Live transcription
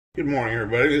Good morning,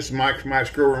 everybody. This is Mike from Mike's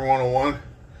Grower 101.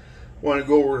 Want to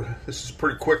go over, this is a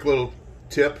pretty quick little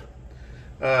tip.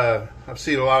 I've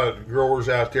seen a lot of growers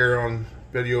out there on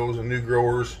videos and new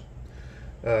growers,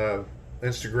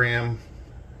 Instagram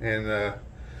and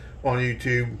on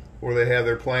YouTube, where they have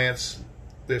their plants.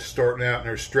 They're starting out and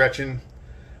they're stretching,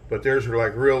 but theirs are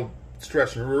like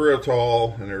stretching real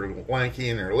tall, and they're lanky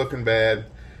and they're looking bad,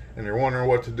 and they're wondering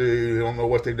what to do. They don't know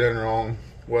what they've done wrong.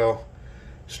 Well,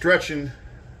 stretching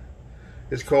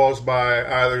is caused by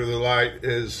either the light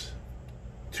is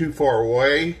too far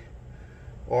away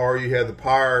or you have the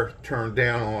power turned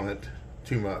down on it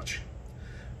too much.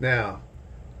 Now,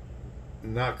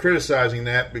 I'm not criticizing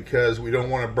that because we don't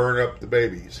want to burn up the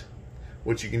babies,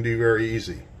 which you can do very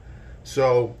easy.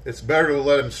 So it's better to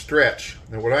let them stretch.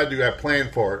 And what I do, I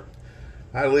plan for it.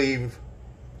 I leave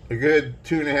a good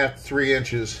 2.5 to 3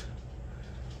 inches.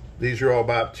 These are all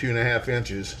about 2.5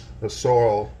 inches of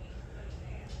soil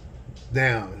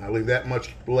down. I leave that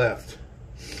much left.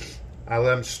 I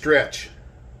let them stretch,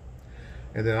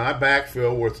 and then I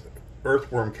backfill with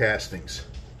earthworm castings.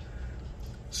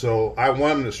 So I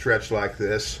want them to stretch like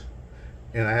this,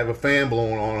 and I have a fan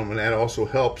blowing on them, and that also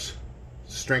helps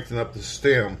strengthen up the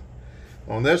stem.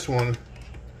 On this one,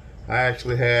 I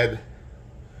actually had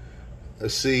a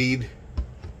seed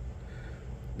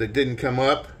that didn't come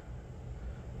up,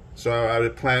 so I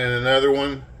planted another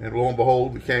one, and lo and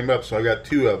behold, it came up. So I got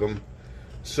 2 of them.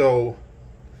 So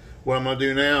what I'm going to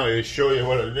do now is show you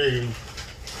what I do.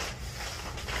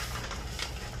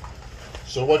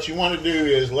 So what you want to do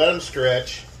is let them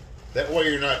stretch. That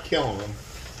way you're not killing them.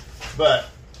 But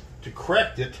to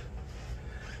correct it,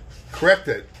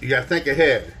 you got to think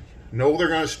ahead. Know they're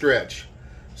going to stretch.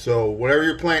 So whatever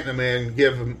you're planting them in,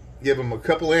 give them a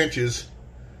couple inches.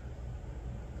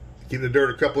 Keep the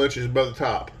dirt a couple inches above the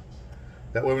top.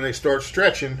 That way when they start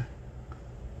stretching,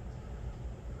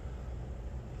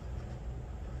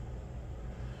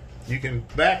 you can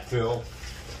backfill.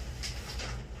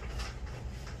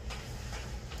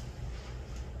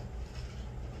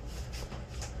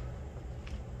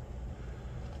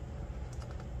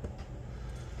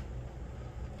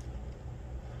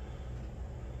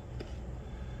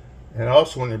 And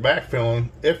also when you're backfilling,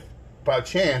 if by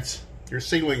chance your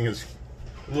seedling is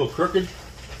a little crooked,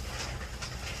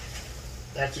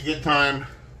 that's a good time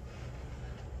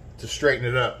to straighten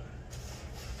it up.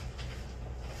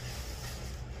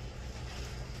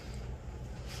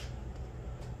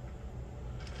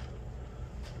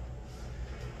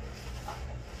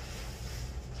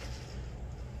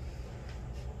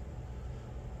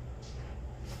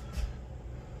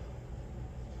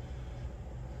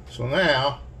 So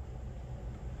now,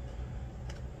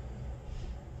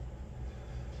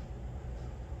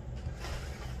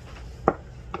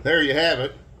 there you have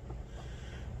it.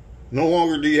 No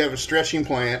longer do you have a stretching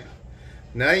plant.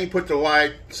 Now you put the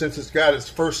light, since it's got its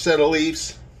first set of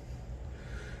leaves,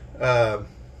 you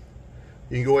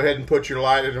can go ahead and put your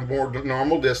light at a more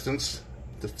normal distance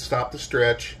to stop the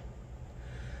stretch,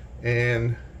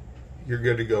 and you're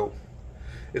good to go.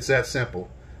 It's that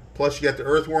simple. Plus you got the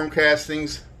earthworm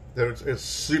castings. It's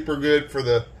super good for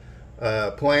the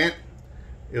plant.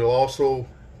 It'll also,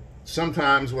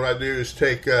 sometimes what I do is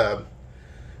take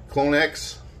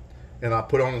Clonex and I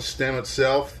put on the stem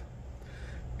itself,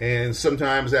 and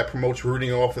sometimes that promotes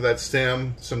rooting off of that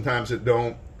stem, sometimes it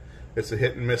don't. It's a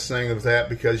hit and miss thing of that,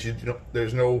 because you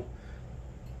don't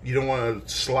want to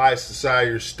slice the side of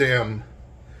your stem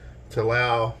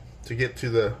to get to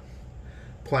the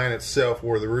plant itself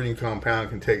where the rooting compound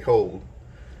can take hold.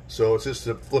 So it's just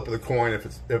a flip of the coin if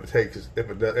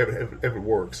it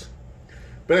works.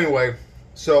 But anyway,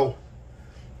 so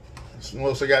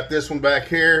unless I got this one back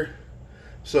here,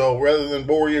 so rather than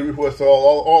bore you with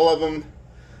all of them,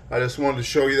 I just wanted to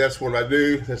show you that's what I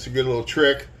do. That's a good little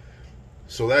trick.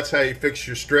 So that's how you fix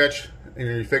your stretch, and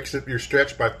you fix your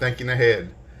stretch by thinking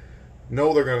ahead.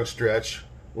 Know they're going to stretch.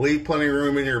 Leave plenty of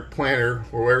room in your planter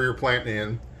or wherever you're planting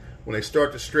in. When they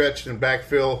start to stretch and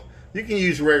backfill, you can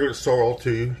use regular soil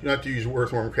too. You don't have to use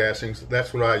earthworm castings.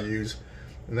 That's what I use,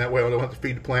 and that way I don't have to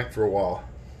feed the plant for a while.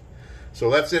 So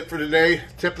that's it for today.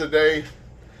 Tip of the day: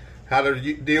 how to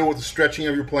deal with the stretching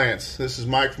of your plants. This is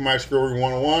Mike from Mike's Grower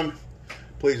 101.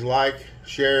 Please like,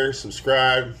 share,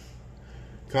 subscribe,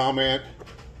 comment.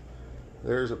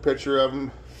 There's a picture of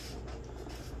them.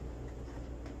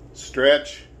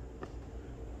 Stretch,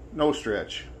 no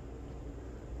stretch.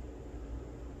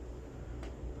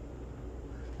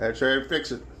 That's how you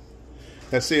fix it.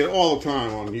 I see it all the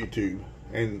time on YouTube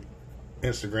and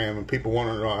Instagram, and people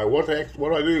wondering, what the heck, what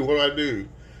do I do? What do I do?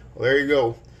 Well, there you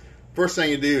go. First thing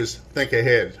you do is think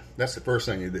ahead. That's the first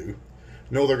thing you do.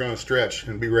 Know they're going to stretch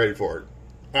and be ready for it.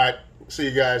 All right. See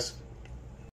you guys.